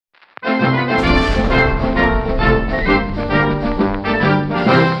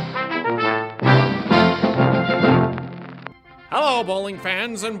Hello, bowling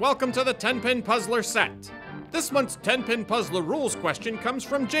fans, and welcome to the Tenpin Puzzler set. This month's Tenpin Puzzler rules question comes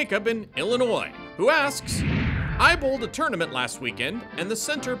from Jacob in Illinois, who asks, I bowled a tournament last weekend, and the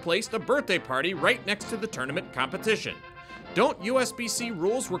center placed a birthday party right next to the tournament competition. Don't USBC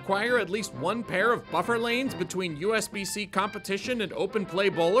rules require at least one pair of buffer lanes between USBC competition and open play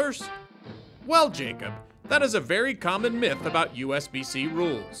bowlers? Well, Jacob, that is a very common myth about USBC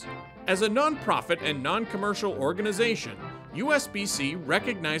rules. As a non-profit and non-commercial organization, USBC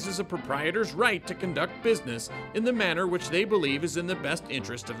recognizes a proprietor's right to conduct business in the manner which they believe is in the best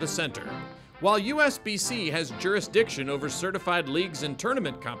interest of the center. While USBC has jurisdiction over certified leagues and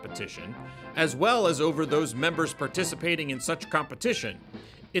tournament competition, as well as over those members participating in such competition,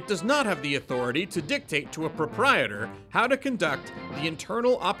 it does not have the authority to dictate to a proprietor how to conduct the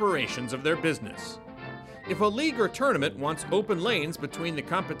internal operations of their business. If a league or tournament wants open lanes between the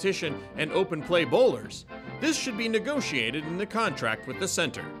competition and open play bowlers, this should be negotiated in the contract with the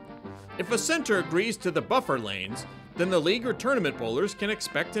center. If a center agrees to the buffer lanes, then the league or tournament bowlers can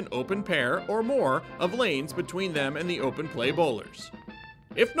expect an open pair or more of lanes between them and the open play bowlers.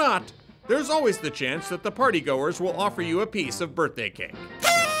 If not, there's always the chance that the partygoers will offer you a piece of birthday cake.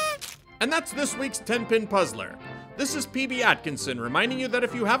 And that's this week's Tenpin Puzzler. This is PB Atkinson reminding you that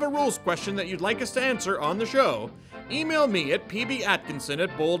if you have a rules question that you'd like us to answer on the show, email me at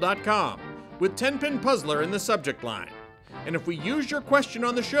pbatkinson@bowl.com with Tenpin Puzzler in the subject line. And if we use your question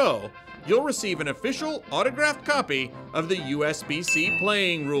on the show, you'll receive an official autographed copy of the USBC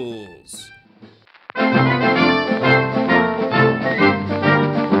playing rules.